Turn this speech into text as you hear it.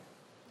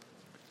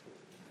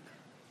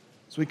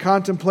As we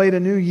contemplate a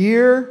new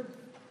year,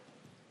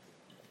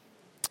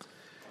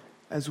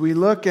 as we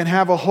look and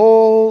have a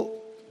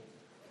whole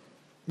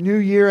new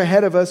year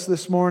ahead of us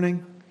this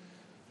morning,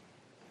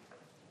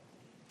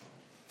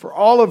 for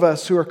all of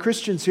us who are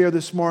Christians here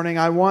this morning,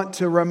 I want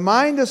to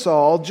remind us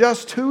all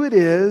just who it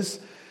is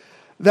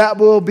that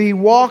will be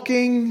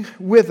walking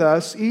with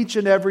us each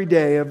and every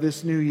day of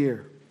this new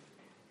year.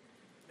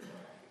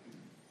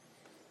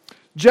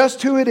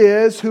 Just who it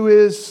is who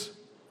is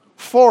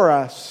for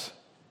us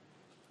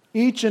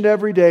each and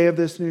every day of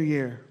this new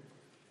year.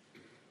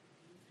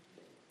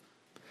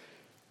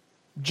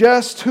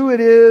 Just who it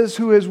is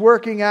who is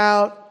working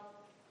out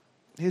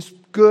His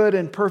good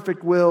and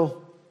perfect will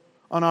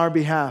on our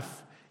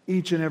behalf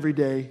each and every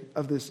day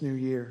of this new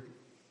year.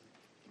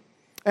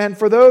 And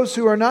for those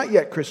who are not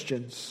yet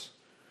Christians,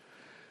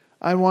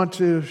 I want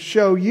to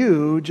show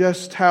you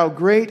just how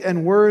great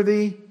and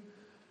worthy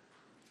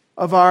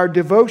of our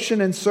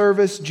devotion and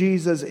service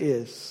Jesus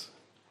is.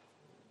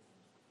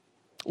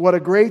 What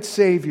a great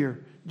Savior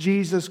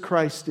Jesus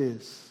Christ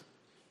is.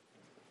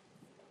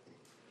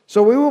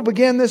 So we will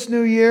begin this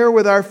new year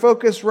with our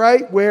focus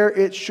right where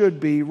it should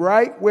be,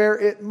 right where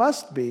it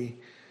must be,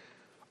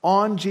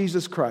 on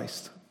Jesus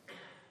Christ.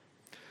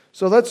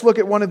 So let's look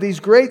at one of these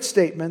great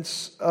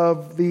statements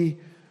of the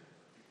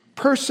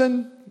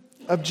person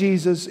of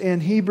Jesus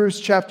in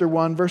Hebrews chapter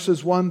 1,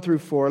 verses 1 through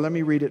 4. Let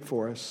me read it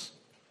for us.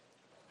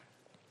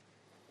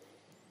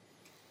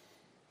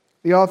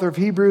 The author of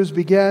Hebrews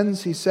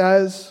begins, he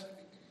says,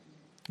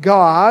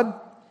 God,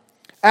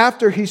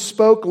 after He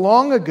spoke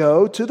long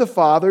ago to the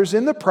fathers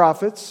in the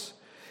prophets,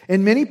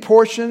 in many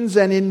portions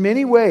and in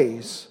many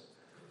ways,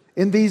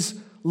 in these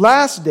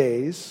last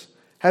days,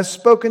 has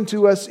spoken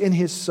to us in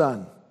His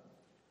Son,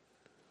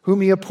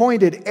 whom He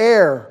appointed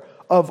heir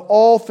of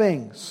all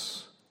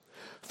things,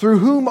 through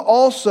whom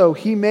also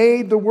He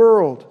made the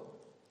world.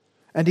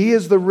 And He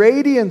is the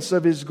radiance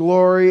of His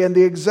glory and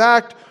the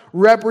exact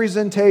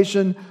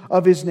representation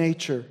of His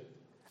nature,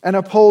 and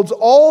upholds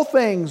all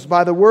things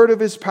by the word of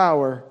His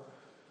power.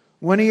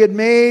 When He had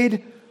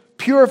made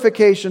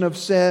purification of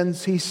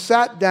sins, He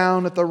sat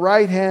down at the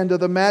right hand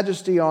of the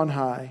Majesty on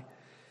high,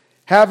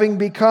 having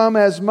become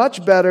as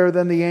much better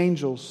than the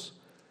angels,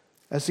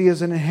 as He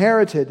has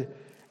inherited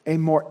a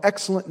more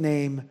excellent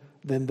name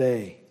than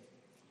they.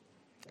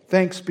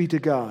 Thanks be to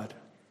God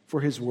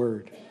for His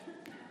word.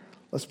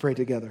 Let's pray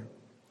together.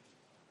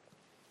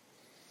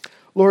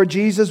 Lord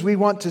Jesus, we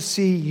want to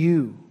see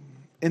You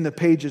in the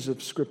pages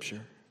of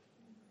Scripture.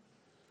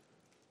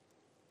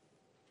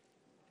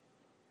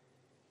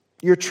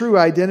 Your true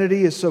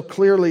identity is so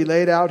clearly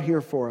laid out here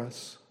for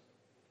us.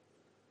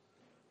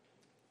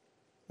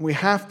 We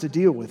have to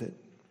deal with it.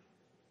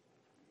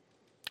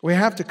 We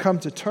have to come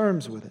to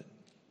terms with it.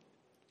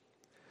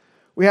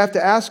 We have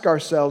to ask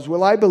ourselves,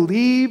 will I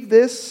believe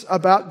this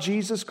about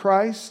Jesus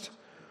Christ,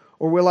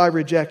 or will I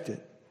reject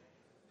it?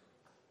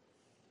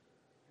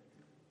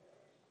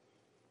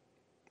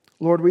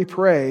 Lord, we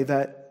pray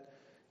that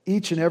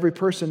each and every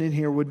person in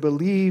here would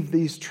believe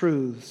these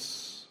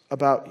truths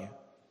about You.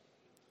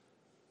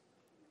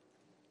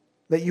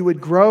 That You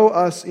would grow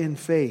us in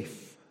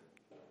faith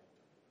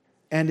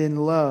and in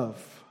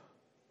love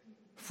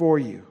for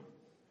You,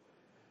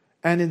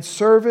 and in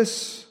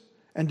service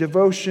and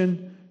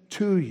devotion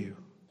to You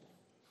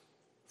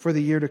for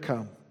the year to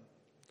come.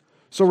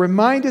 So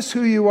remind us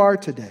who You are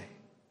today.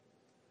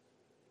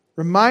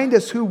 Remind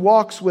us who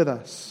walks with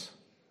us,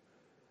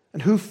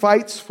 and who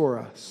fights for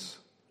us,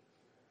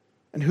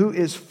 and who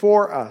is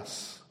for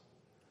us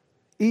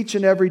each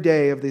and every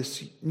day of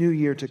this new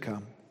year to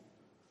come.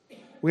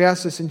 We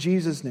ask this in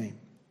Jesus' name.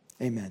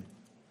 Amen.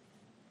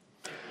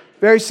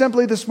 Very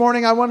simply this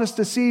morning, I want us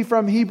to see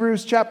from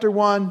Hebrews chapter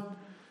 1,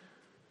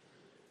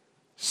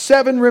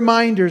 7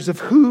 reminders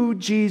of who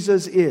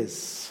Jesus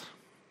is.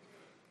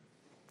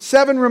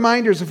 7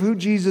 reminders of who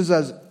Jesus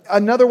is.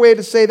 Another way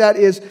to say that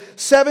is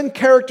 7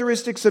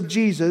 characteristics of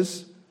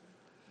Jesus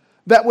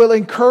that will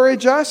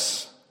encourage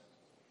us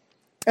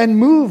and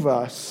move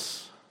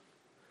us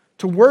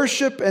to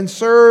worship and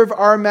serve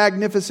our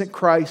magnificent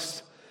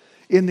Christ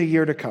in the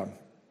year to come.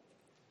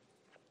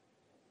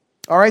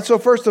 All right, so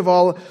first of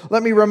all,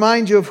 let me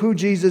remind you of who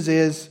Jesus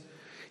is.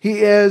 He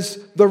is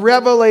the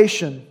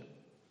revelation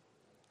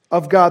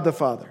of God the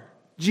Father.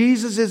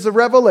 Jesus is the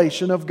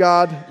revelation of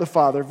God the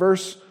Father.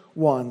 Verse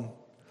 1.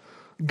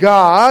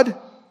 God,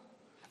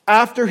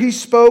 after He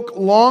spoke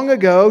long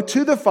ago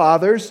to the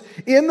fathers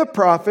in the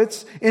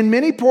prophets, in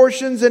many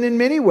portions and in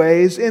many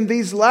ways, in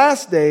these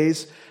last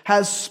days,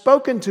 has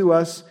spoken to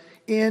us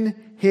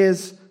in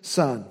His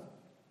Son.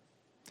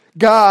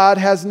 God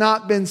has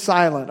not been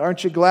silent.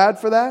 Aren't you glad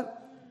for that?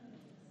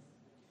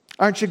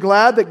 Aren't you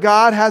glad that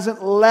God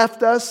hasn't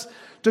left us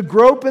to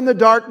grope in the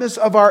darkness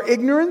of our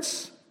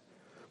ignorance?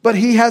 But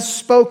He has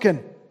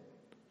spoken.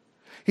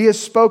 He has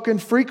spoken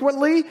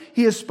frequently.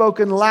 He has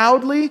spoken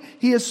loudly.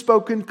 He has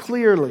spoken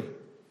clearly.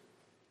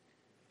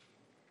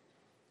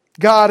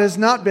 God has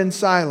not been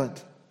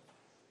silent.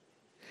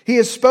 He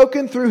has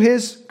spoken through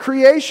His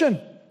creation.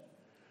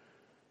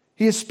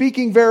 He is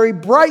speaking very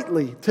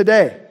brightly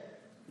today.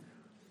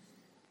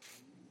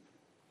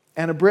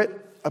 and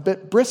a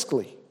bit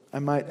briskly, I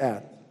might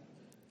add.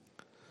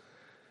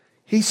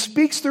 He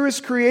speaks through His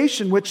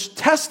creation, which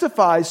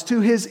testifies to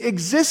His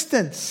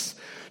existence,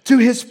 to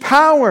His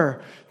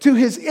power, to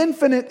His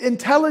infinite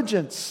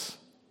intelligence.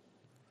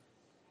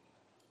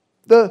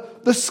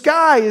 The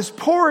sky is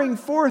pouring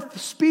forth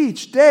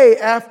speech day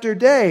after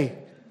day.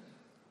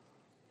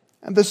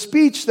 And the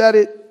speech that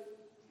it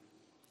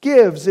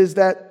gives is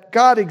that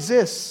God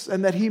exists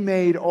and that He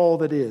made all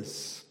that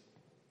is.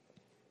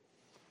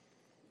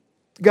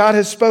 God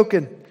has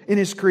spoken in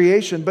His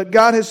creation, but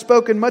God has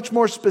spoken much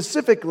more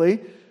specifically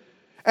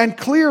and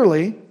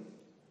clearly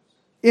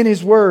in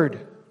His Word,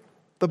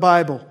 the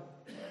Bible.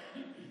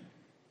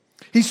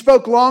 He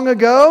spoke long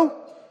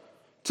ago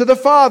to the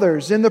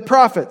fathers in the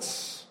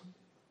prophets.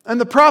 And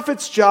the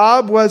prophet's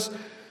job was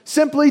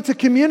simply to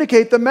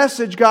communicate the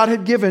message God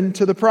had given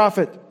to the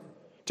prophet,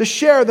 to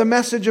share the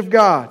message of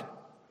God.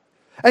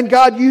 And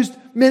God used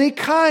many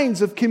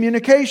kinds of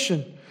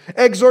communication,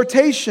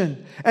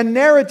 exhortation and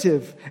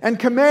narrative and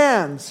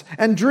commands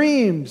and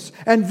dreams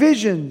and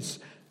visions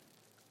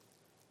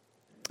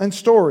and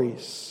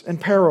stories and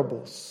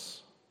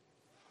parables.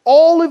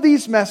 All of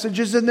these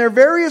messages in their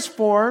various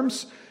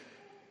forms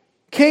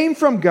came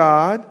from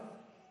God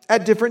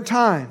at different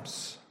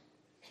times.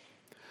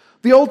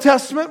 The Old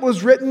Testament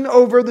was written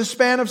over the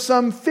span of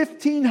some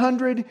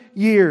 1,500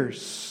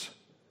 years.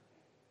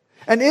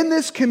 And in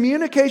this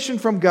communication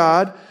from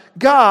God,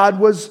 God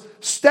was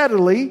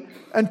steadily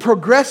and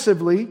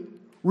progressively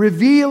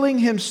revealing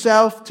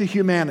Himself to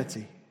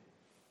humanity.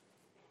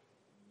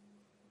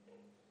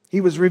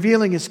 He was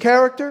revealing His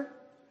character,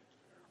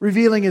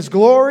 revealing His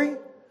glory,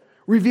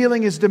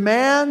 revealing His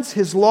demands,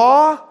 His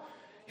law,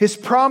 His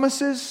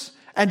promises,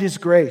 and His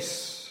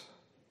grace.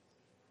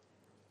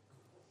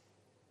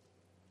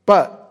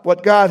 But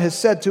what God has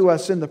said to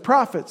us in the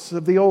prophets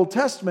of the Old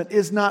Testament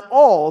is not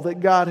all that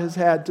God has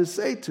had to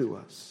say to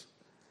us.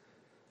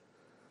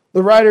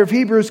 The writer of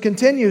Hebrews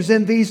continues,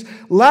 in these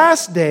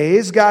last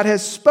days, God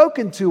has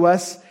spoken to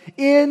us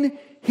in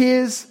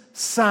His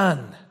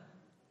Son.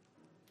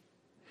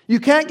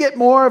 You can't get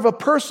more of a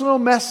personal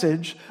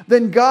message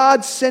than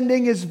God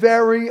sending His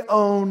very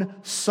own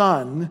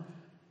Son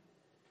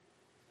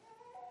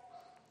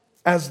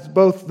as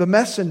both the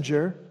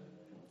messenger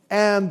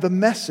and the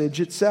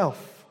message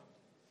itself.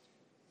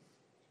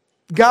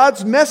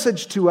 God's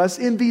message to us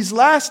in these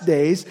last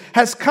days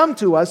has come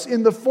to us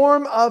in the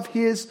form of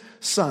His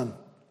Son.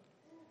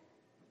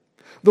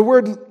 The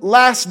word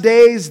last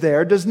days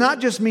there does not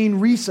just mean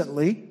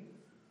recently,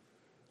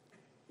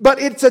 but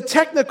it's a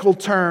technical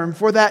term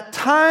for that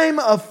time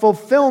of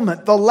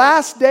fulfillment, the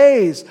last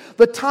days,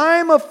 the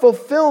time of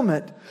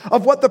fulfillment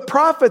of what the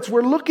prophets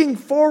were looking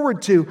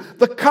forward to,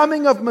 the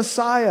coming of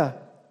Messiah.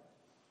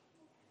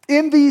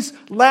 In these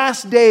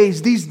last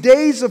days, these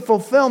days of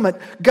fulfillment,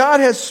 God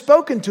has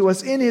spoken to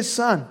us in His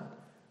Son.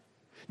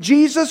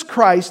 Jesus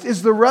Christ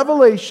is the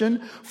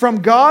revelation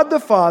from God the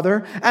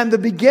Father and the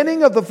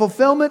beginning of the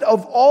fulfillment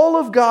of all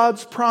of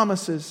God's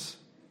promises.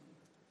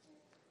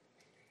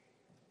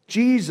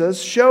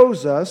 Jesus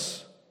shows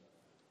us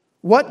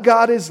what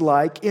God is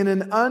like in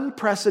an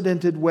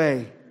unprecedented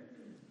way.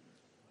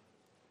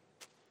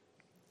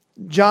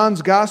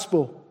 John's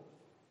Gospel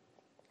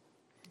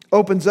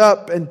opens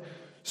up and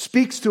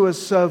speaks to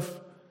us of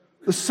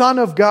the Son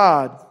of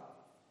God,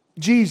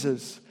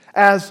 Jesus,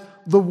 as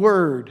the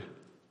Word,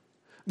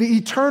 the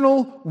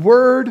eternal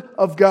Word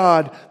of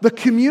God, the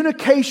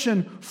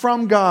communication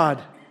from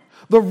God,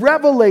 the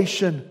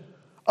revelation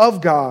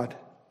of God.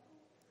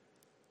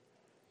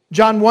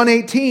 John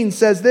 1:18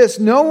 says this,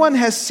 "No one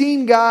has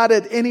seen God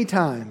at any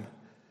time.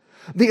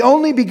 The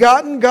only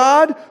begotten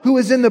God who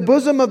is in the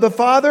bosom of the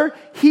Father,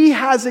 He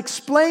has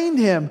explained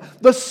Him."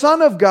 The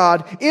Son of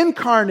God,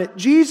 incarnate,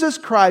 Jesus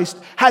Christ,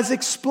 has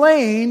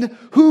explained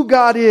who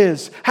God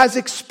is, has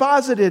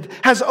exposited,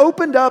 has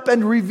opened up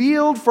and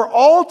revealed for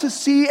all to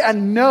see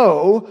and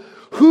know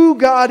who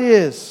God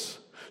is.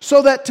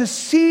 So that to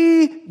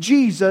see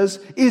Jesus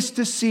is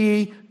to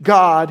see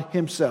God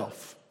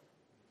Himself.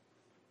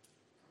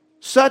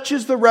 Such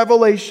is the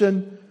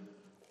revelation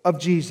of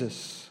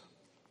Jesus.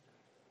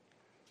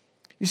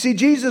 You see,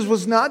 Jesus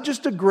was not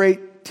just a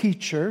great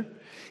teacher.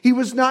 He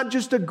was not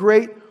just a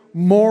great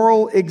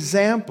moral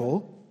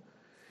example.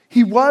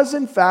 He was,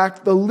 in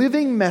fact, the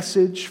living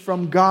message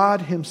from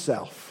God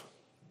Himself.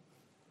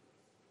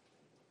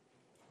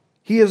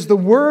 He is the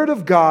Word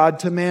of God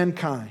to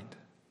mankind.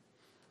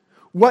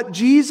 What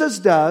Jesus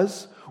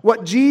does,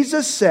 what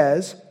Jesus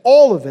says,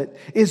 all of it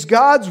is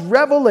God's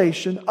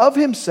revelation of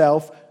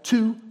Himself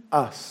to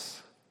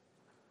us.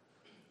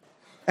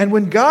 And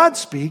when God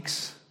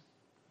speaks,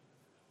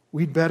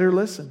 we'd better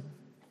listen.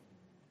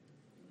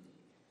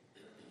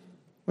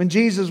 When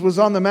Jesus was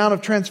on the Mount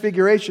of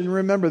Transfiguration,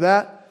 remember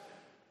that?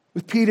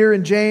 With Peter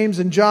and James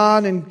and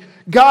John, and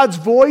God's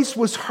voice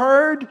was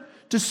heard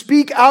to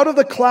speak out of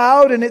the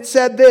cloud, and it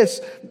said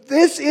this,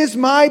 "This is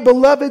my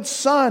beloved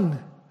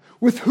Son,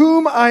 with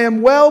whom I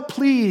am well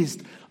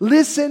pleased.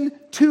 Listen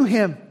to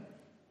Him."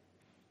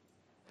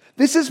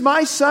 This is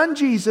my Son,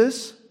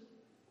 Jesus.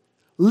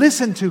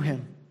 Listen to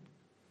Him.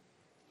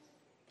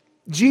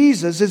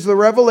 Jesus is the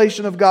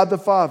revelation of God the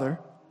Father,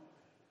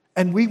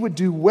 and we would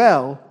do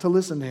well to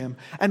listen to Him.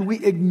 And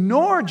we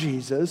ignore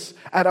Jesus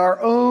at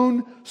our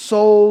own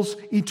soul's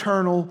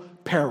eternal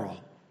peril.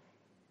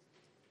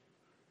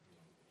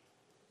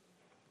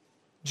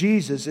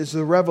 Jesus is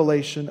the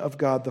revelation of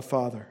God the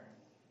Father.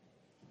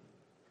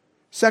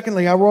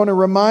 Secondly, I want to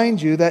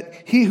remind you that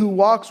He who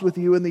walks with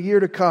you in the year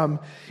to come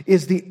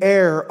is the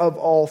heir of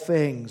all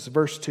things.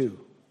 Verse 2.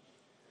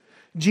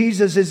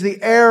 Jesus is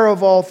the heir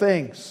of all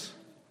things.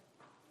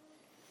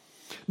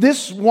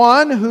 This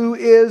one who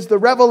is the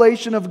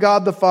revelation of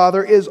God the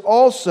Father is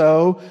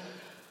also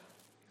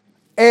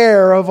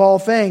heir of all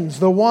things.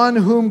 The one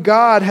whom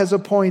God has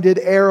appointed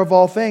heir of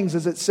all things,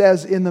 as it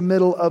says in the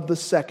middle of the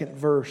second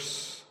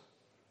verse.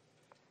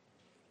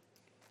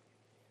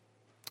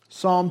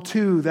 Psalm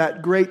 2,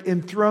 that great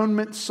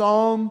enthronement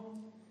psalm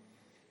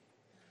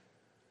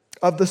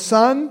of the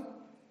Son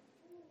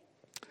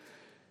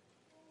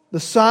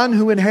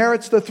who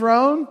inherits the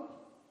throne.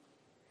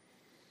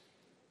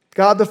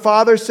 God the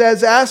Father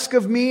says, "Ask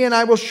of me, and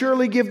I will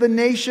surely give the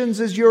nations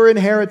as your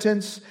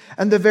inheritance,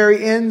 and the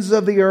very ends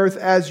of the earth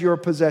as your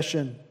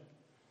possession."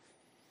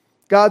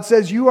 God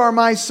says, "You are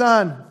my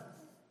Son,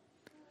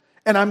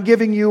 and I'm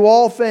giving you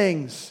all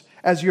things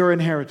as your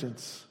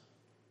inheritance.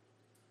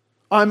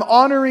 I'm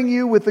honoring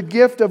you with the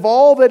gift of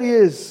all that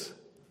is."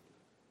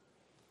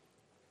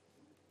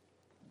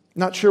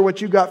 Not sure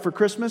what you got for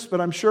Christmas, but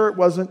I'm sure it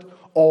wasn't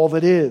all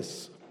that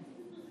is.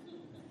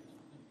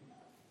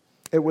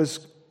 It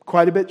was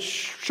quite a bit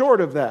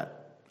short of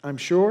that, I'm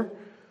sure.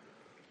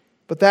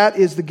 But that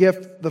is the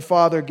gift the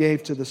Father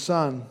gave to the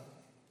Son,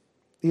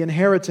 the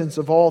inheritance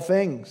of all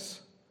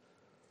things.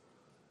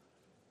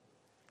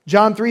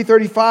 John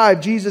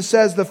 3:35, Jesus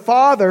says, "The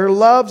Father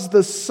loves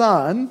the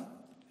Son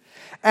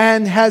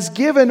and has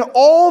given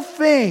all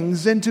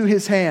things into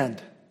His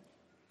hand."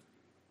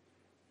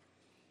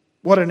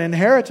 What an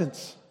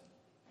inheritance.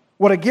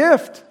 What a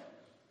gift.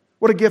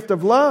 What a gift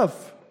of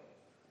love.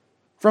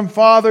 From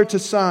Father to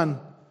Son,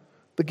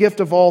 the gift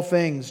of all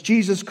things.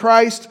 Jesus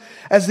Christ,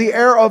 as the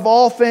heir of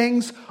all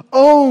things,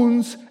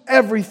 owns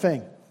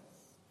everything.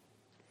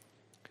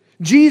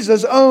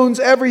 Jesus owns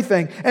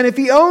everything. And if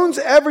He owns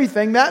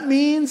everything, that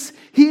means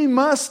He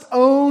must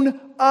own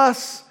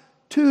us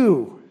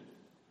too.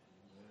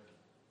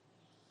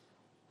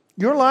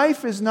 Your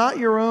life is not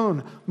your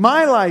own.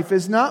 My life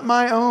is not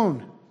my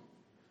own,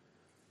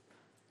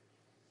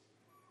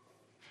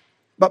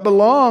 but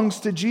belongs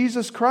to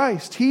Jesus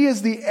Christ. He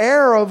is the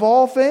heir of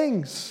all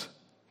things.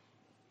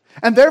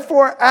 And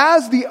therefore,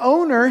 as the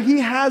owner, He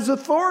has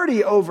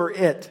authority over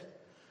it.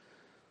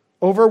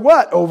 Over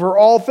what? Over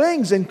all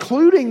things,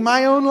 including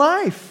my own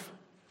life.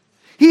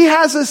 He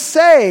has a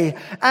say,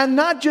 and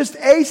not just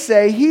a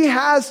say. He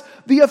has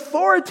the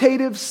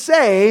authoritative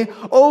say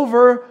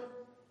over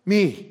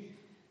me.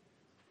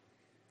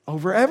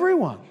 Over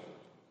everyone.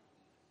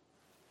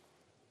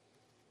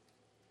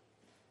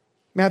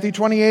 Matthew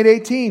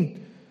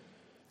 28:18.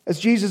 As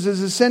Jesus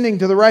is ascending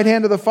to the right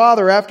hand of the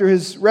Father after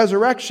His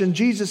resurrection,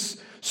 Jesus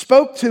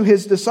spoke to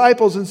His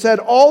disciples and said,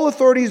 "All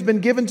authority has been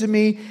given to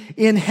me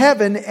in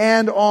heaven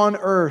and on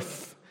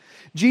earth."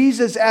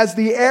 Jesus, as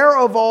the heir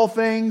of all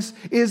things,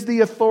 is the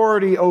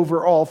authority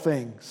over all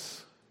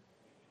things.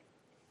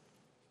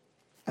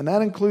 And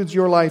that includes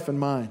your life and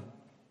mine.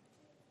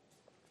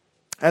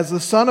 As the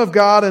Son of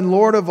God and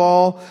Lord of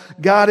all,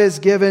 God has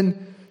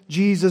given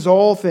Jesus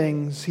all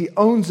things. He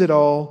owns it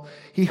all.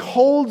 He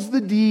holds the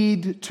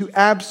deed to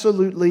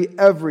absolutely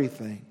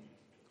everything.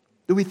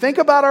 Do we think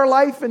about our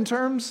life in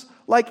terms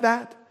like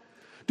that?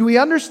 Do we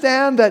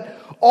understand that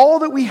all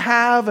that we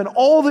have and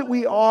all that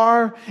we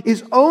are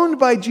is owned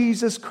by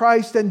Jesus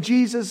Christ, and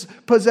Jesus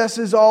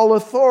possesses all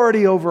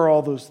authority over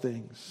all those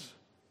things?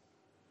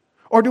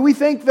 Or do we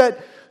think that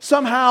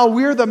somehow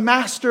we're the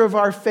master of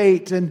our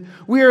fate and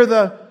we're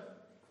the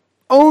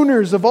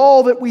owners of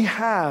all that we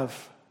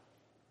have?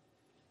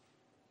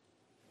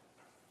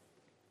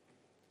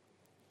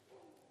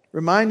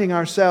 Reminding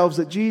ourselves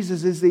that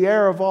Jesus is the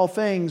heir of all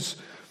things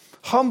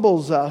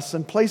humbles us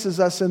and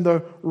places us in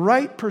the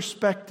right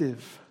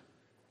perspective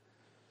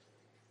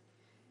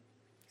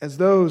as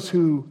those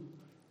who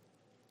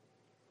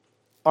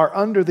are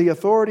under the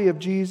authority of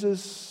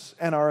Jesus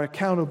and are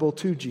accountable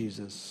to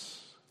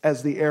Jesus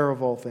as the heir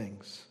of all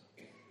things.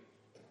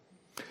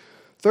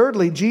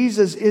 Thirdly,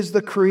 Jesus is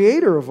the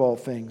creator of all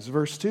things.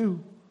 Verse 2.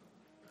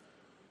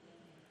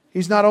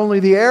 He's not only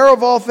the heir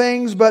of all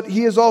things, but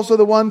He is also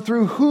the one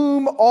through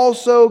whom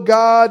also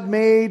God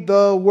made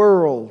the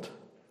world.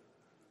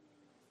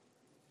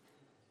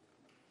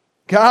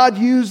 God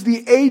used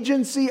the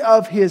agency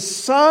of His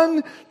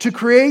Son to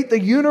create the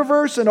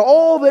universe and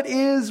all that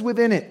is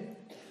within it.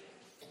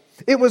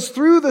 It was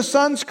through the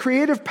Son's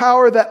creative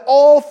power that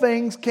all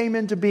things came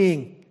into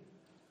being.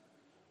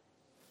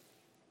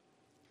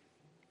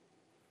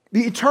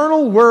 The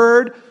eternal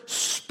Word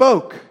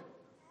spoke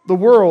the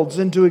worlds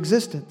into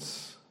existence.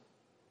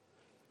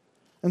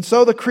 And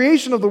so the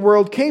creation of the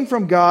world came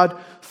from God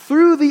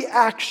through the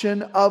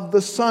action of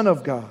the Son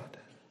of God.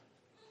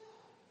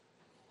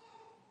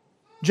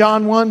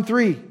 John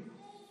 1:3.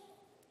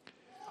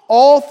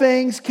 All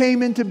things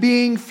came into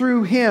being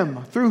through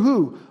Him. Through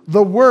who?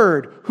 The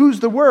Word. Who's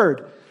the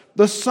Word?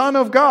 The Son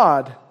of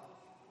God,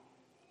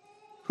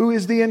 who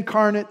is the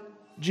incarnate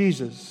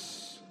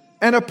Jesus.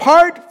 And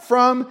apart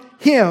from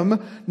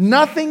Him,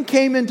 nothing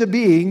came into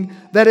being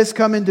that has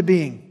come into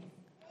being.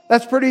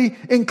 That's pretty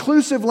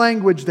inclusive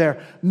language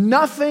there.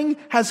 Nothing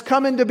has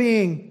come into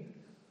being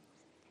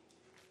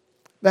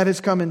that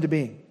has come into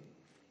being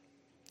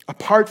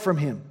apart from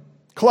Him.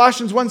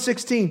 Colossians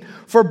 1:16,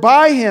 for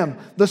by Him,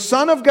 the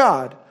Son of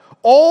God,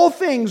 all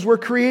things were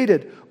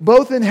created,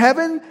 both in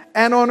heaven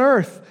and on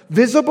earth,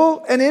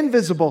 visible and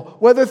invisible,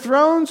 whether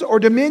thrones or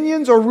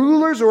dominions or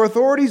rulers or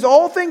authorities,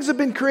 all things have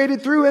been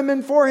created through Him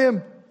and for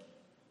Him.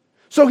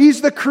 So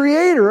He's the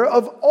creator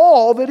of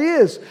all that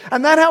is.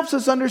 And that helps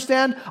us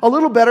understand a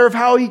little better of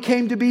how He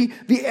came to be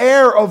the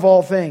heir of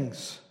all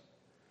things.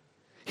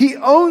 He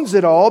owns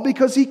it all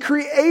because He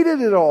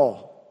created it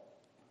all.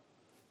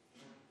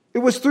 It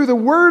was through the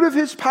word of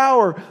His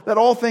power that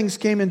all things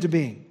came into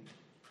being.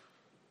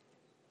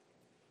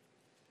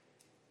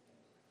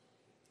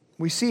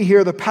 We see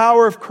here the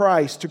power of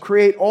Christ to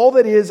create all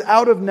that is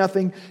out of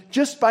nothing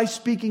just by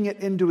speaking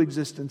it into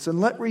existence.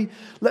 And let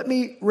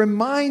me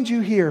remind you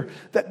here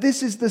that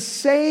this is the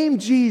same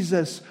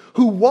Jesus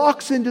who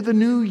walks into the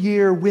new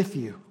year with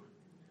you,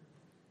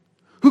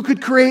 who could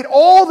create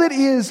all that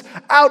is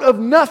out of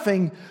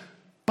nothing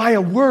by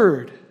a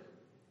word.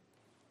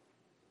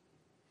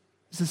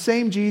 It's the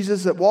same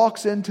Jesus that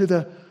walks into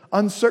the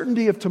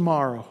uncertainty of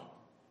tomorrow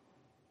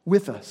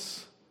with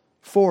us,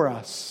 for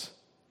us.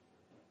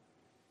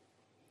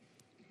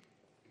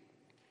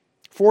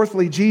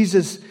 Fourthly,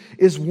 Jesus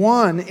is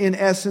one in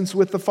essence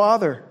with the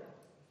Father.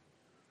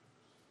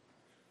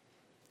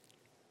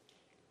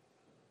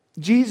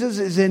 Jesus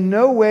is in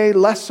no way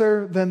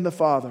lesser than the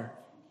Father.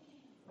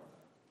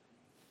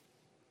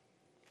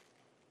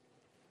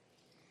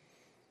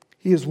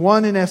 He is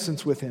one in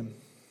essence with Him.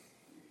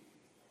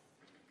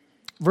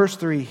 Verse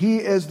 3, He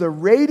is the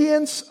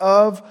radiance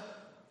of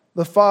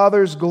the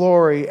Father's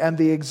glory and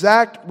the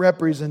exact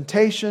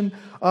representation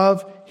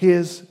of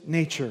His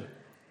nature.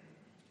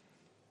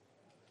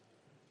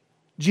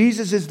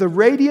 Jesus is the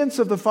radiance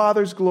of the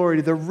Father's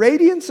glory, the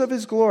radiance of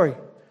His glory.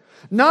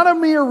 Not a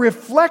mere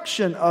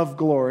reflection of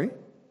glory,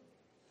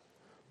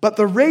 but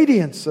the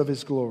radiance of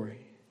His glory.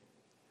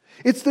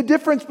 It's the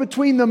difference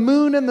between the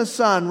moon and the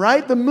sun,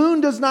 right? The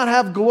moon does not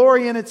have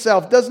glory in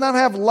itself, does not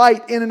have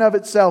light in and of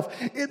itself.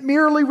 It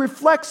merely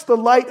reflects the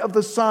light of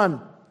the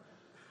sun.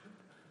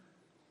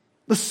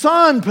 The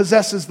sun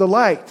possesses the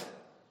light.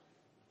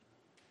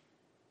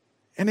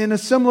 And in a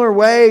similar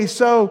way,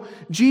 so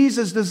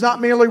Jesus does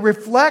not merely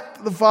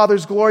reflect the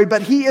Father's glory,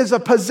 but He is a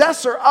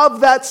possessor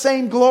of that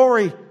same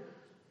glory.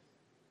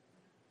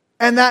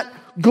 And that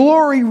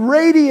glory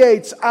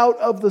radiates out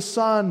of the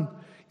Son,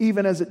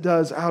 even as it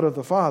does out of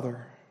the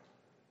Father.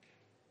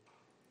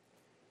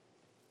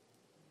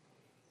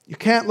 You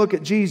can't look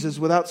at Jesus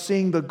without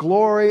seeing the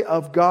glory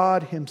of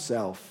God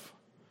Himself.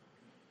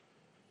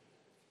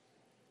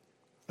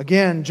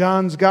 Again,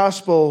 John's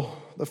Gospel,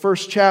 the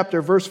first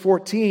chapter, verse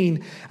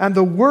 14, and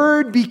the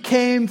Word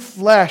became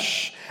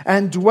flesh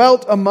and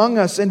dwelt among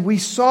us, and we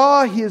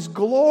saw His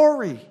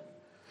glory.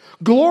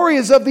 Glory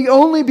is of the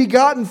only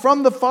begotten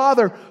from the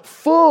Father,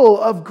 full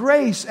of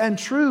grace and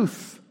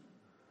truth.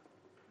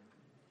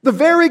 The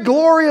very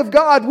glory of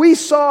God we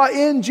saw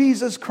in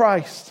Jesus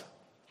Christ.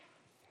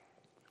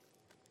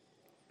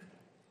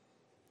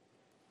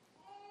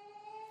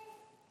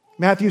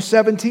 Matthew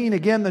 17,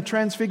 again, the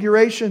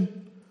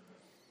transfiguration.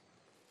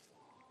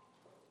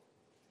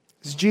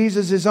 As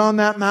Jesus is on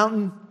that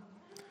mountain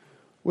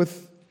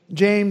with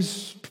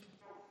James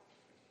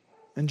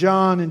and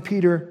John and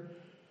Peter,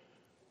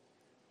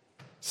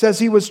 says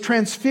He was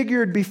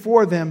transfigured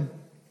before them.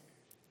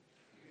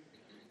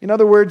 In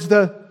other words,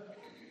 the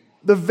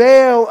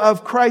veil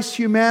of Christ's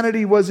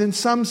humanity was in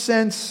some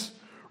sense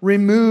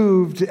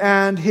removed,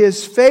 and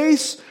His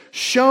face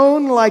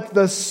shone like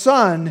the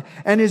sun,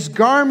 and His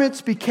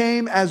garments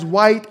became as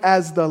white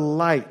as the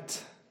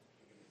light.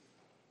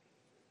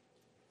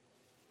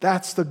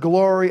 That's the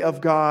glory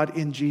of God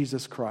in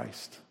Jesus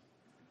Christ.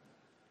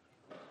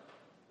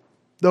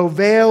 Though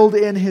veiled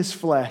in His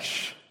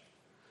flesh,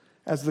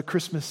 as the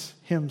Christmas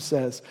hymn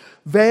says,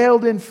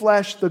 veiled in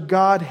flesh the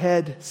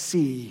Godhead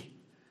see.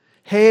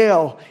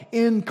 Hail,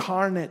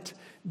 incarnate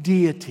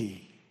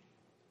deity.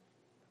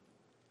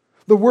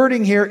 The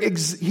wording here,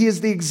 He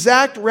is the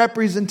exact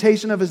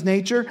representation of His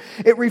nature.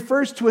 It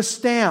refers to a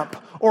stamp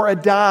or a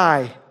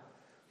die.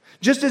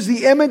 Just as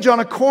the image on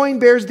a coin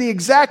bears the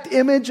exact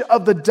image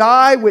of the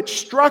die which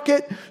struck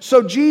it,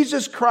 so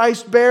Jesus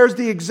Christ bears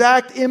the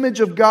exact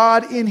image of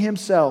God in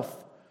Himself.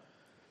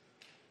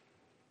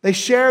 They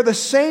share the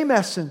same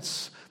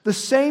essence, the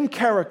same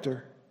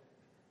character.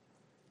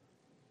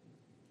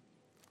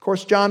 Of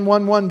course, John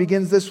 1:1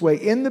 begins this way.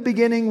 In the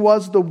beginning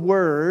was the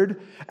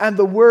Word, and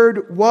the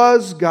Word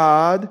was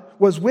God,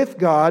 was with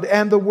God,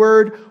 and the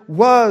Word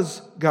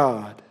was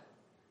God.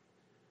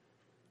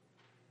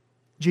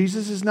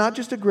 Jesus is not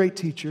just a great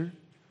teacher.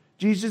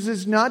 Jesus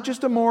is not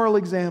just a moral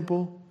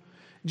example.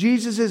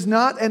 Jesus is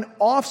not an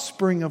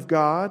offspring of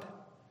God,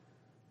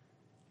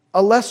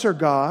 a lesser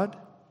God.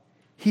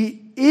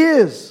 He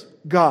is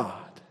God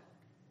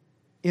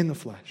in the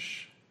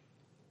flesh.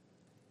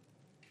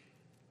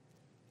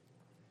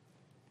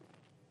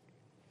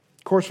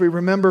 Of course, we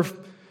remember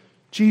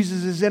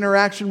Jesus'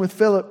 interaction with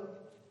Philip.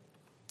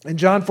 In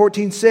John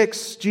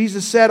 14:6,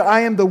 Jesus said,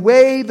 I am the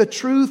way, the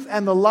truth,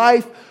 and the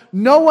life.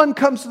 No one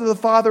comes to the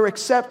Father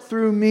except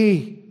through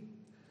me.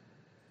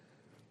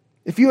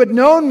 If you had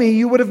known me,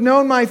 you would have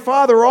known my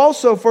Father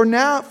also. From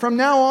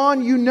now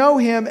on, you know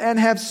him and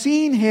have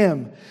seen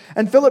him.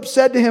 And Philip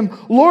said to him,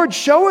 Lord,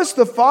 show us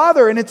the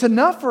Father, and it's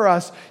enough for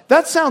us.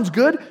 That sounds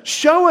good.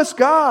 Show us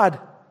God,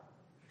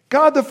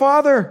 God the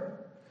Father.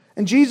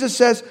 And Jesus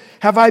says,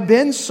 have I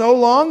been so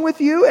long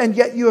with you, and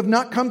yet you have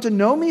not come to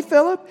know me,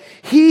 Philip?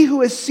 He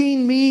who has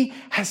seen me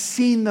has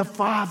seen the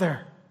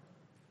Father.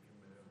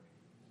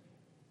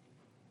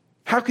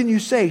 How can you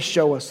say,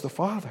 show us the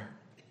Father?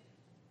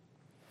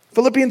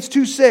 Philippians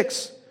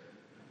 2:6,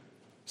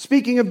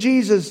 speaking of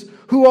Jesus,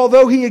 who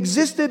although he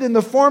existed in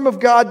the form of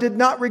God, did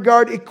not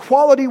regard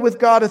equality with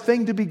God a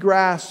thing to be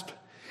grasped.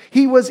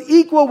 He was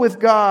equal with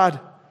God,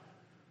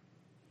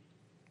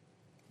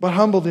 but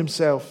humbled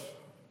himself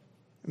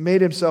and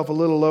made himself a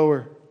little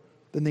lower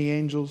than the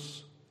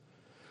angels.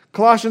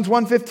 Colossians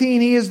 1:15,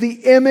 he is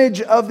the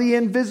image of the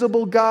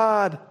invisible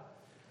God.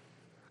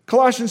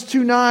 Colossians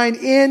 2:9,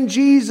 in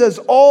Jesus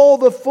all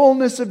the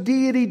fullness of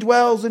deity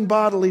dwells in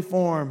bodily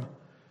form.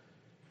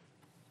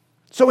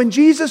 So in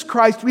Jesus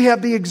Christ, we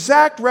have the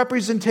exact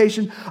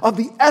representation of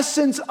the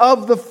essence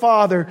of the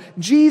Father.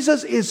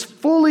 Jesus is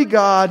fully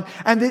God,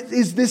 and it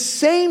is this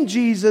same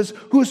Jesus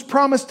who has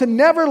promised to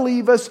never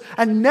leave us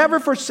and never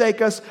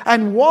forsake us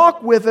and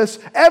walk with us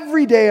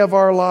every day of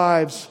our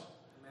lives,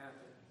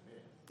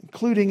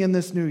 including in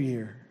this new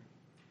year.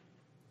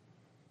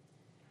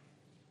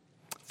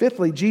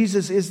 Fifthly,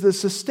 Jesus is the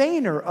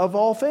sustainer of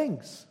all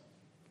things.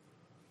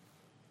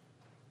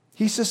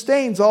 He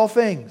sustains all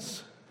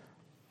things.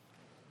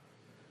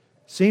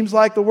 Seems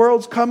like the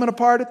world's coming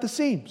apart at the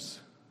seams.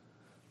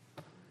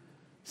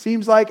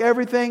 Seems like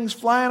everything's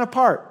flying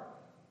apart.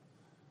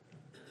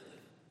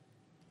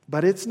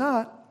 But it's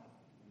not.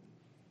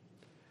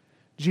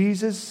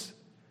 Jesus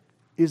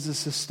is the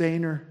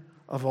sustainer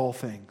of all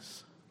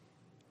things.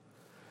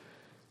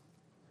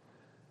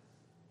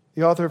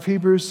 The author of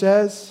Hebrews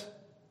says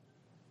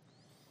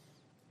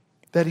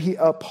that he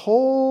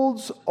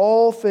upholds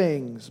all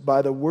things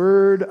by the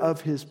word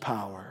of his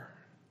power.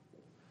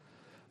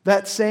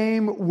 That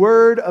same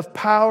word of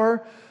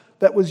power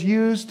that was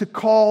used to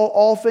call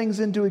all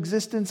things into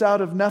existence out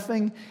of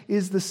nothing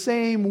is the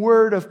same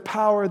word of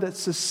power that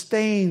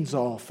sustains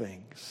all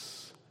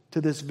things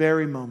to this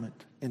very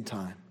moment in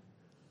time.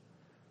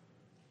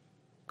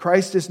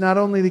 Christ is not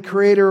only the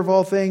creator of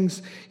all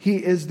things, he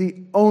is the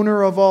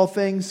owner of all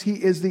things,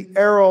 he is the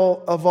heir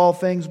of all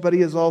things, but he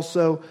is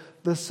also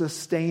the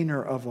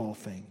sustainer of all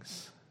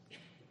things.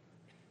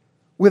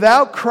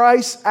 Without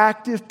Christ's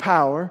active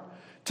power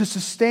to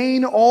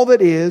sustain all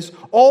that is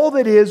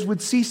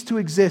would cease to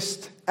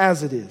exist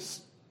as it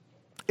is.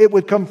 It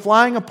would come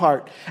flying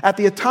apart. At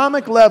the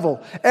atomic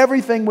level,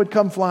 everything would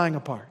come flying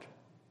apart.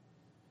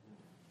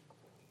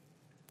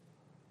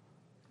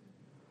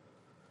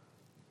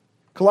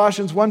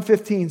 Colossians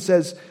 1:15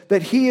 says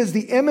that he is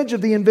the image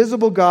of the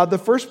invisible God, the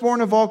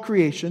firstborn of all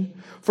creation.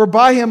 For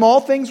by him all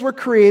things were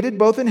created,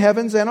 both in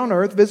heavens and on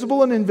earth,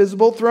 visible and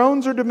invisible,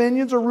 thrones or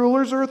dominions or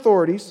rulers or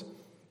authorities.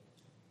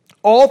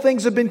 All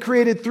things have been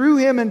created through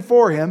him and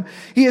for him.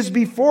 He is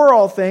before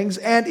all things,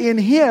 and in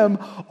him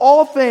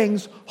all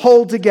things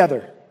hold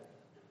together.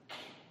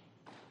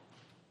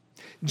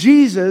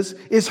 Jesus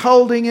is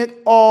holding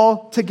it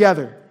all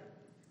together.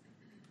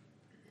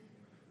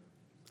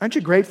 Aren't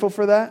you grateful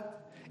for that?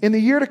 In the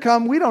year to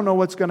come, we don't know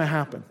what's going to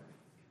happen.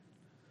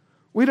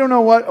 We don't know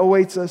what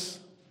awaits us.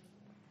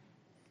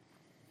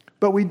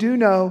 But we do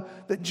know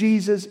that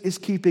Jesus is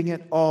keeping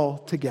it all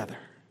together.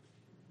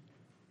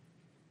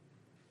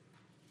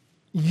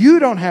 You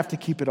don't have to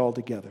keep it all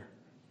together.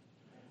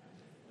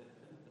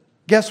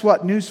 Guess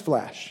what?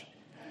 Newsflash.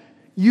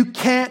 You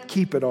can't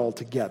keep it all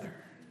together.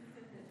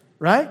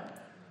 Right?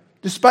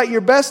 Despite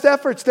your best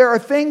efforts, there are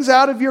things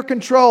out of your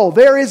control.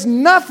 There is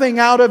nothing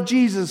out of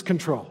Jesus'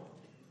 control.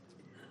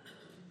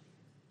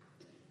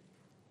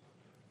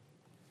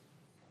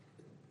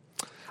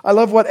 I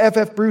love what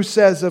F.F. Bruce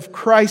says of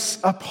Christ's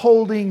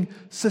upholding,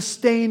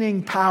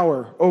 sustaining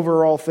power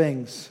over all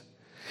things.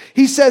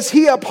 He says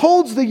he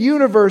upholds the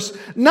universe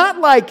not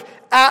like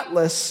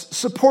Atlas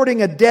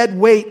supporting a dead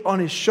weight on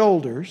his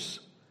shoulders,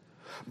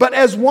 but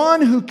as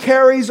one who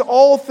carries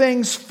all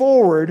things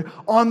forward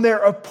on their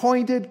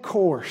appointed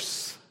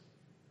course.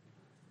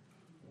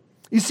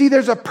 You see,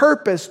 there's a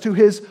purpose to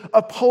his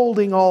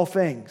upholding all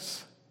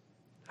things,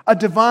 a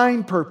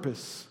divine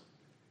purpose.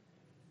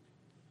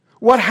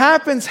 What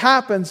happens,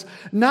 happens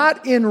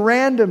not in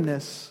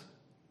randomness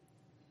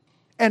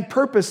and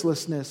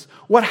purposelessness.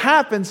 What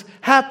happens,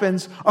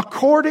 happens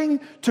according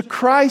to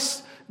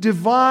Christ's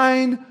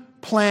divine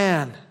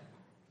plan.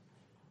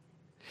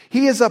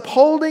 He is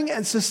upholding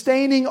and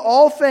sustaining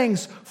all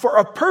things for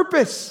a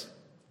purpose.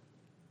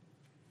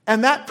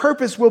 And that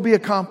purpose will be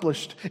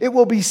accomplished. It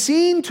will be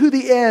seen to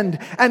the end,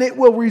 and it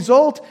will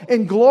result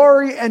in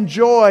glory and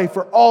joy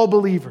for all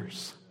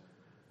believers.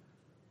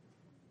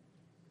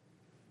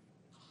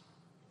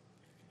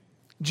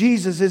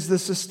 Jesus is the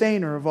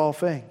sustainer of all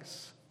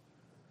things.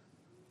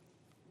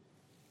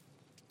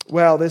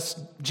 Well, this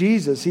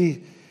Jesus,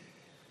 you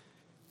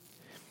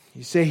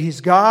say He's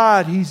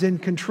God, He's in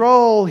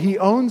control, He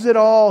owns it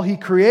all, He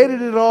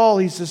created it all,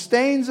 He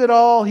sustains it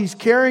all, He's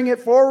carrying it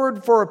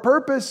forward for a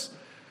purpose.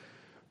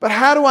 But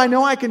how do I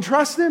know I can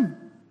trust Him?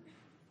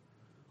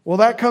 Well,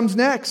 that comes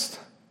next.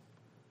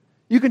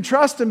 You can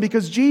trust Him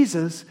because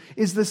Jesus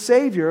is the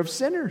Savior of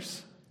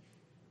sinners.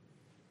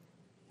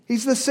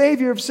 He's the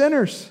Savior of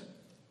sinners.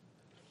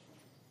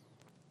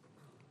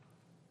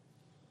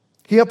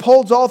 He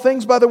upholds all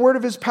things by the word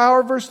of His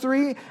power, verse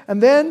 3.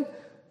 And then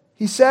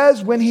He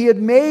says, when He had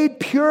made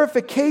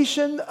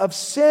purification of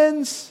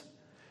sins,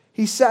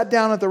 He sat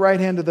down at the right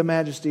hand of the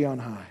Majesty on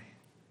high.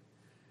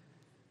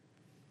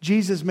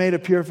 Jesus made a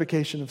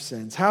purification of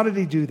sins. How did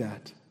He do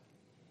that?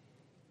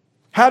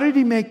 How did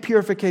He make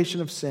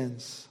purification of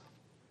sins?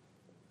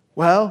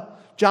 Well,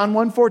 John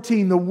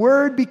 1:14, the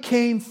Word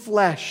became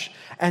flesh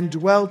and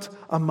dwelt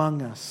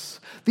among us.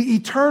 The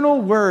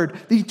eternal Word,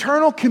 the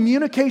eternal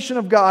communication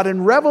of God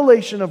and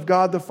revelation of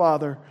God the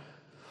Father,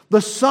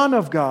 the Son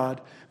of God,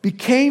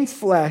 became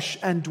flesh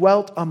and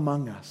dwelt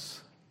among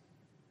us.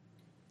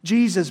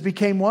 Jesus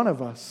became one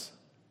of us.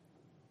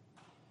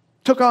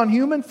 Took on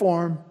human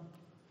form,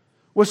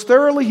 was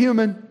thoroughly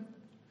human,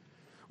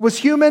 was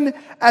human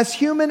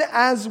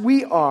as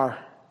we are.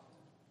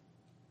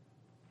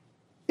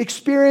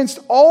 Experienced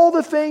all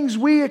the things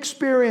we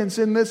experience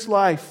in this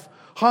life: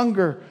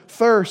 hunger,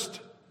 thirst,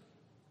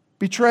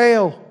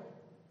 betrayal,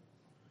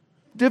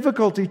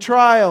 difficulty,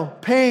 trial,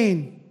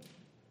 pain,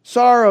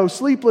 sorrow,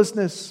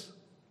 sleeplessness.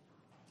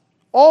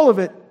 All of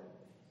it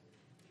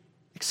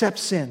except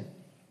sin.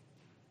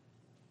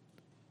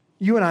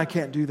 You and I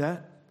can't do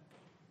that.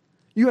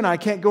 You and I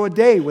can't go a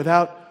day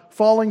without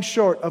falling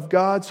short of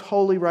God's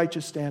holy,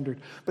 righteous standard.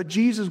 But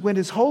Jesus went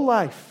His whole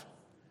life.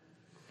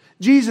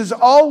 Jesus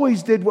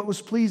always did what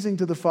was pleasing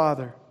to the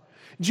Father.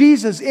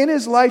 Jesus, in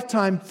His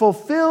lifetime,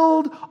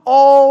 fulfilled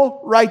all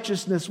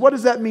righteousness. What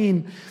does that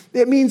mean?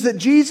 It means that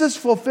Jesus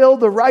fulfilled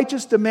the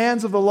righteous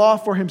demands of the law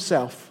for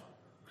Himself,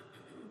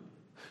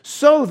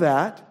 so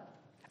that,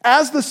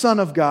 as the Son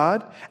of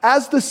God,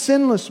 as the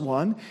sinless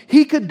one,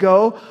 He could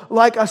go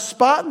like a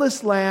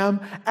spotless lamb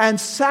and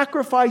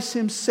sacrifice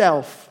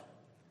Himself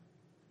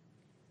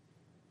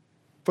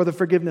for the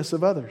forgiveness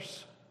of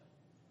others.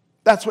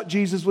 That's what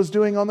Jesus was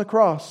doing on the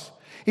cross.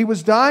 He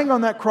was dying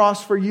on that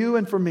cross for you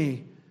and for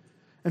me,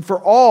 and for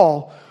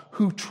all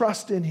who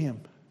trust in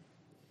Him.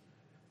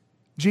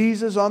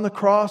 Jesus on the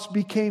cross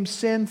became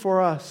sin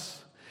for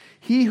us.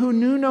 He who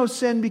knew no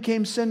sin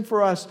became sin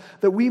for us,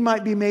 that we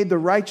might be made the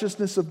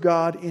righteousness of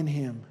God in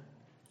Him.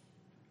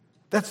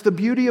 That's the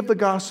beauty of the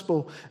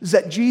gospel, is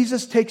that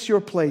Jesus takes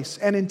your place.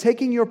 And in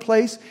taking your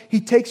place,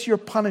 He takes your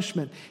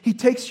punishment. He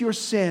takes your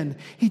sin.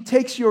 He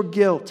takes your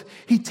guilt.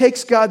 He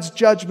takes God's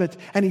judgment.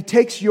 And He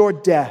takes your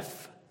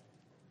death.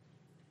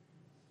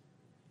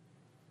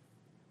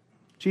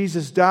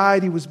 Jesus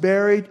died. He was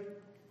buried.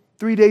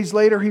 3 days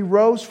later, He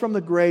rose from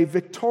the grave,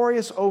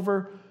 victorious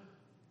over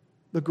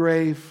the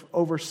grave,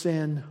 over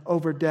sin,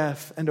 over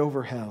death, and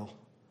over hell.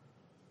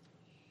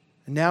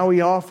 And now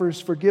He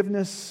offers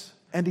forgiveness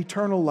and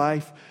eternal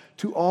life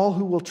to all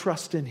who will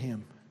trust in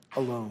Him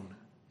alone.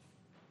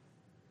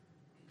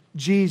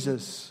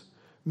 Jesus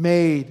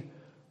made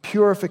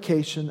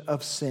purification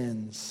of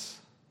sins.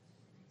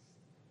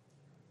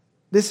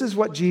 This is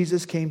what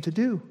Jesus came to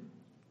do.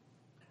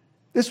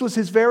 This was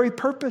His very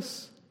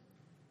purpose,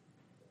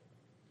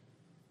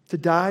 to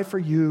die for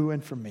you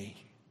and for me.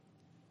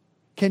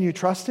 Can you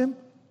trust Him?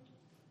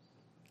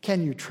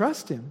 Can you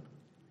trust Him?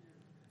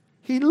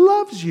 He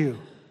loves you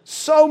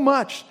so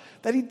much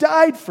that He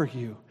died for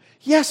you.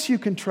 Yes, you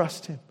can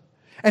trust Him.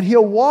 And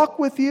He'll walk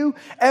with you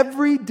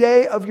every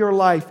day of your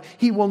life.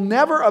 He will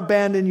never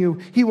abandon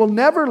you. He will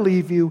never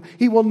leave you.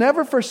 He will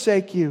never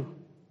forsake you.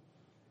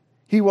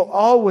 He will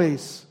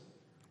always,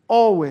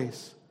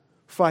 always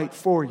fight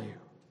for you.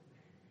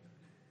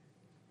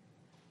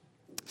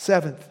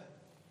 Seventh,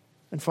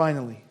 and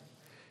finally,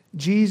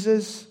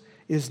 Jesus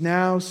is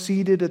now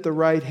seated at the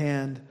right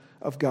hand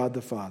of God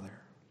the Father.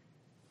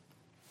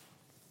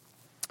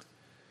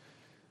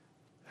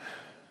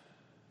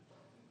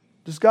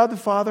 Does God the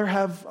Father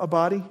have a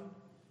body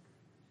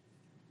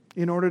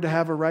in order to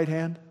have a right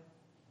hand?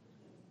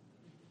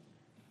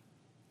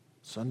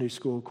 Sunday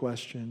school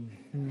question.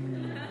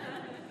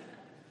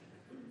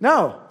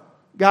 No,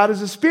 God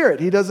is a spirit.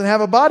 He doesn't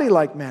have a body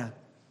like man.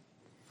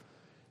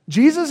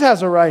 Jesus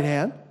has a right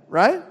hand,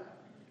 right?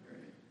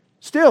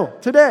 Still,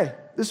 today,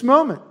 this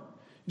moment,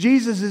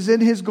 Jesus is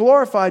in His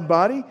glorified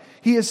body.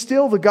 He is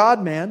still the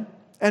God-man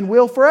and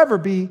will forever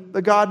be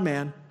the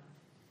God-man.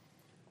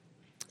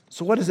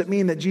 So what does it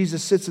mean that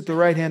Jesus sits at the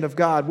right hand of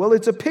God? Well,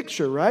 it's a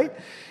picture, right?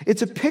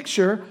 It's a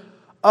picture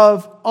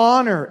of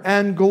honor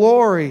and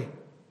glory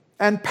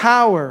and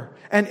power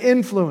and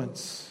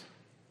influence.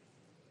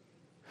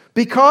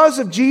 Because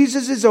of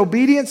Jesus'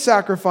 obedient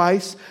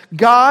sacrifice,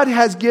 God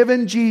has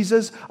given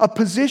Jesus a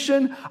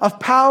position of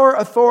power,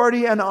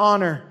 authority, and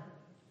honor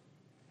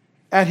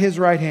at His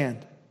right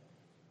hand.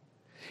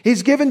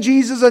 He's given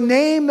Jesus a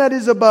name that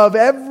is above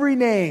every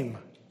name.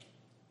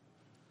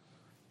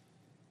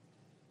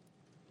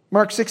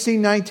 Mark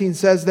 16:19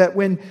 says that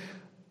when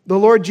the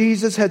Lord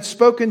Jesus had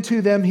spoken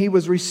to them, He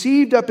was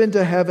received up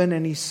into heaven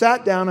and He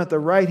sat down at the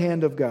right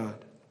hand of God.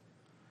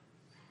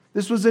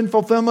 This was in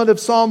fulfillment of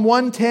Psalm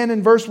 110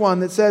 and verse 1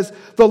 that says,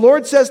 "The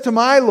Lord says to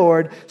my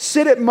Lord,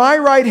 sit at my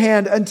right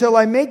hand until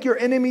I make your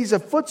enemies a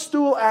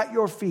footstool at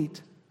your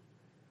feet."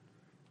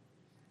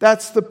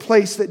 That's the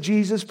place that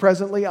Jesus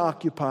presently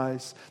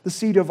occupies, the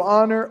seat of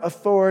honor,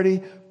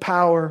 authority,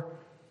 power,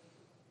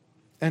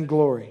 and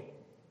glory.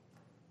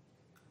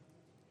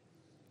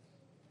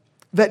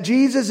 That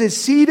Jesus is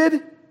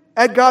seated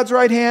at God's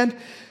right hand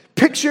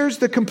pictures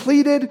the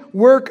completed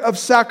work of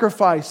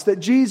sacrifice that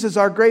Jesus,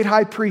 our great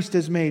high priest,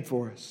 has made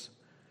for us.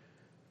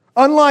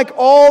 Unlike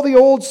all the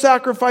old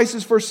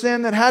sacrifices for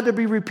sin that had to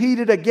be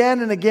repeated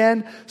again and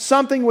again,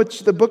 something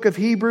which the book of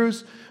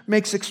Hebrews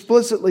makes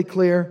explicitly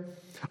clear,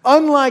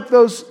 unlike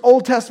those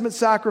Old Testament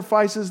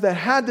sacrifices that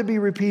had to be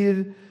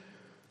repeated,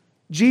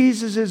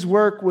 Jesus'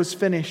 work was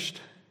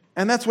finished.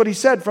 And that's what He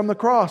said from the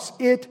cross.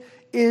 It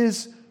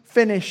is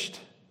finished.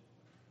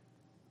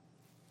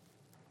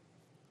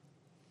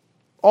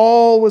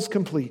 All was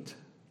complete.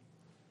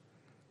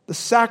 The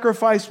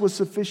sacrifice was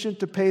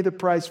sufficient to pay the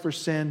price for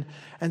sin,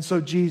 and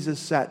so Jesus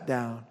sat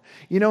down.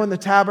 You know, in the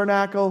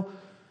tabernacle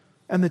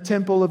and the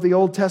temple of the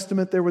Old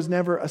Testament, there was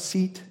never a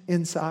seat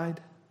inside.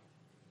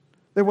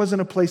 There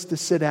wasn't a place to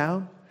sit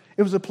down.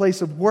 It was a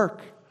place of work,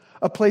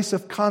 a place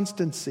of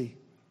constancy,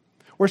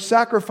 where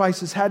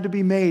sacrifices had to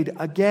be made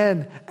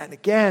again and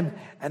again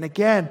and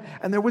again,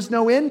 and there was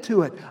no end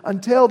to it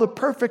until the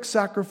perfect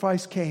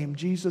sacrifice came,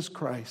 Jesus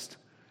Christ.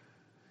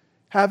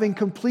 Having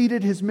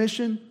completed His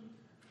mission,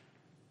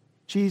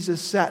 Jesus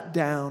sat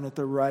down at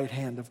the right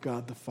hand of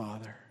God the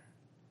Father.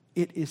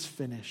 It is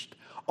finished.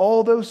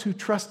 All those who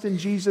trust in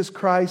Jesus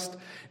Christ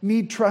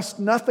need trust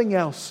nothing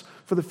else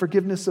for the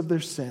forgiveness of their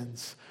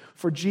sins.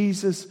 For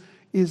Jesus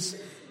is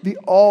the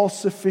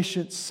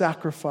all-sufficient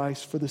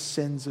sacrifice for the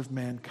sins of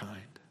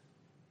mankind.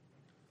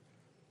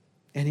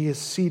 And He is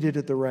seated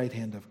at the right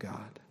hand of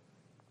God.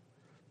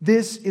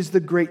 This is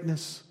the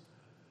greatness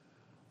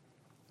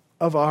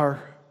of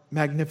our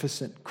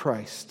magnificent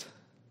Christ.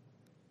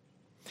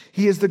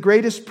 He is the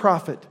greatest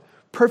prophet,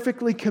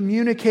 perfectly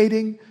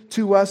communicating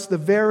to us the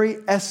very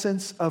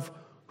essence of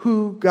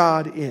who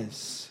God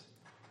is.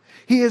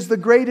 He is the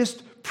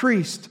greatest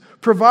priest,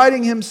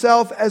 providing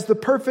Himself as the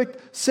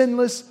perfect,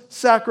 sinless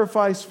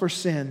sacrifice for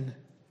sin.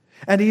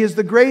 And He is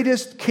the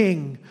greatest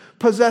king,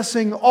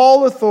 possessing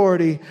all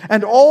authority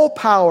and all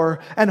power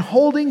and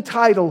holding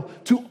title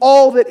to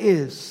all that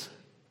is.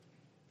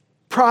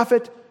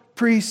 Prophet,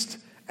 priest,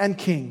 and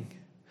king.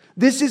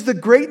 This is the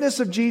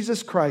greatness of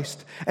Jesus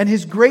Christ, and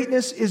His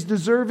greatness is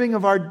deserving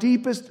of our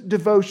deepest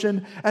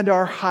devotion and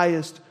our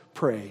highest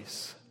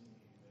praise.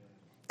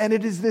 And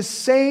it is this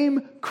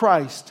same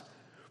Christ,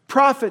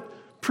 prophet,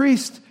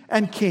 priest,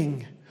 and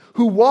king,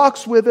 who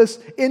walks with us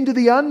into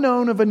the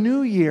unknown of a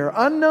new year,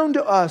 unknown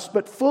to us,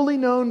 but fully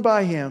known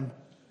by Him,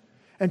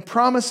 and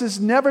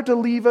promises never to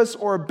leave us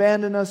or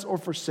abandon us or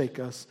forsake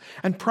us,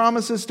 and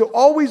promises to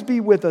always be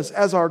with us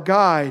as our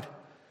guide,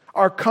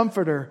 our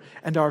comforter,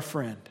 and our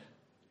friend,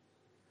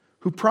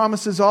 who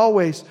promises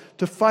always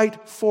to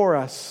fight for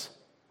us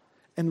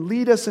and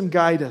lead us and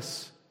guide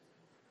us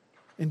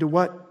into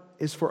what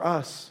is for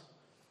us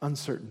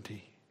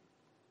uncertainty.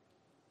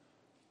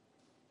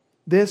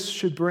 This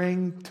should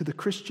bring to the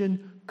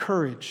Christian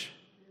courage,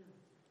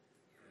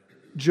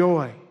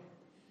 joy,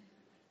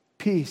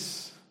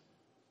 peace,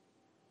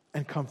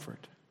 and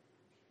comfort.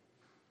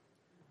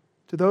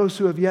 To those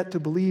who have yet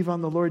to believe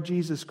on the Lord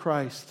Jesus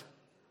Christ,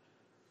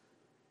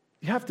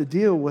 you have to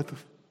deal with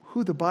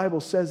who the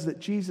Bible says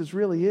that Jesus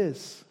really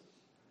is.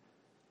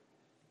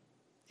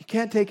 You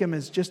can't take Him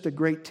as just a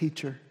great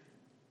teacher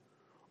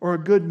or a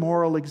good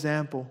moral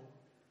example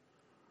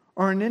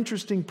or an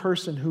interesting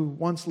person who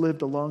once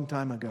lived a long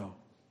time ago.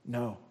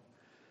 No.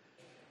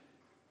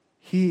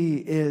 He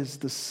is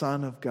the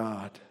Son of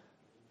God,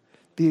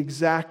 the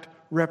exact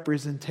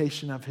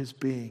representation of His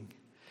being.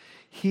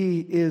 He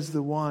is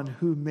the one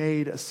who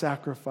made a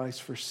sacrifice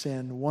for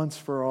sin once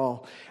for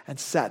all and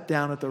sat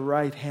down at the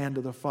right hand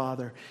of the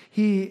Father.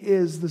 He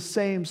is the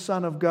same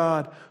Son of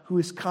God who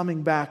is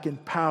coming back in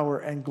power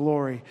and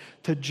glory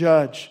to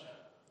judge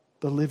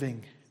the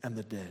living and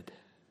the dead.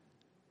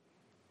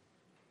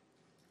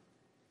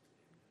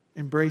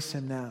 Embrace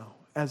Him now.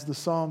 As the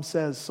psalm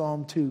says,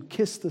 Psalm 2,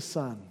 kiss the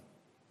Son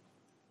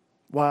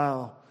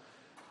while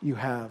you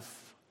have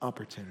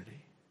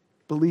opportunity.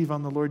 Believe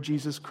on the Lord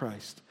Jesus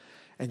Christ,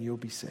 and you'll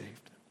be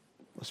saved.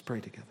 Let's pray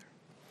together.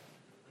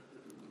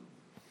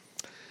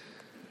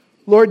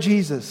 Lord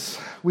Jesus,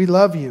 we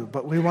love You,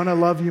 but we want to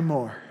love You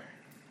more.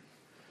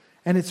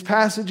 And it's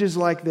passages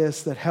like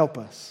this that help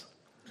us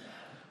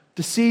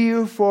to see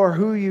you for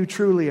who you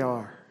truly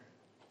are.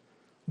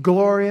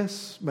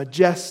 Glorious,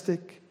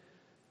 majestic,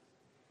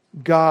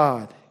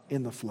 God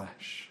in the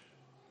flesh.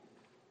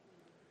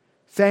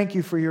 Thank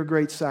you for your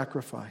great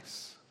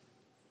sacrifice.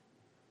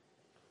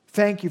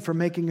 Thank you for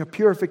making a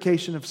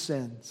purification of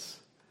sins.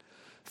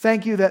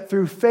 Thank you that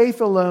through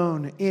faith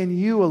alone, in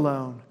you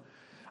alone,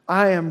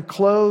 I am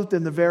clothed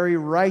in the very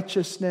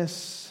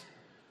righteousness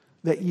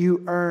that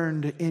you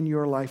earned in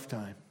your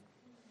lifetime.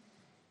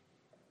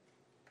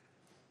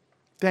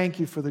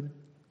 Thank you for the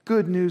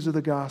good news of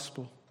the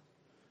gospel,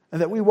 and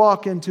that we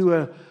walk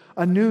into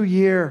a new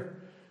year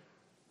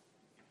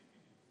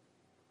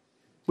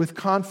with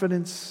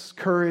confidence,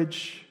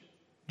 courage,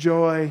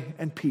 joy,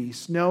 and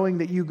peace, knowing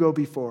that you go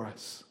before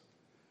us,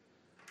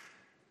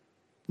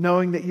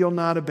 knowing that you'll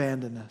not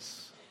abandon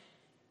us,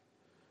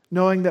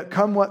 knowing that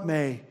come what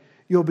may,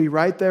 you'll be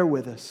right there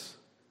with us,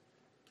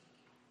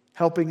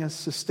 helping us,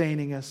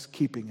 sustaining us,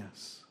 keeping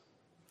us.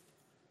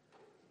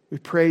 We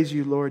praise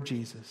you, Lord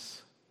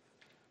Jesus.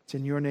 It's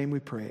in your name we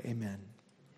pray. Amen.